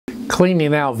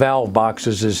Cleaning out valve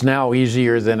boxes is now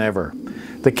easier than ever.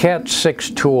 The Cat 6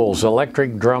 Tools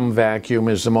electric drum vacuum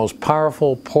is the most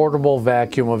powerful portable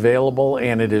vacuum available,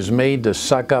 and it is made to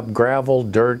suck up gravel,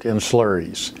 dirt, and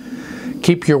slurries.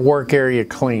 Keep your work area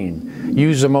clean.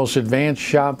 Use the most advanced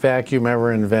shop vacuum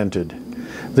ever invented.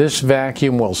 This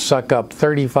vacuum will suck up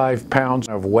 35 pounds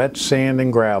of wet sand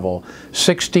and gravel,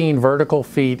 16 vertical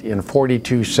feet in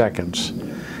 42 seconds.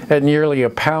 At nearly a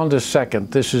pound a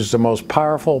second, this is the most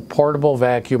powerful portable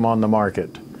vacuum on the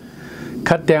market.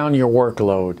 Cut down your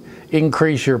workload,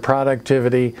 increase your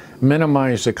productivity,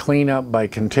 minimize the cleanup by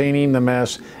containing the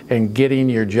mess, and getting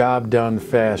your job done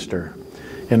faster.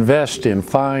 Invest in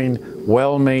fine,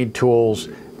 well-made tools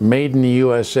made in the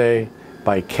USA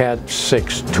by Cat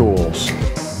 6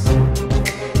 Tools.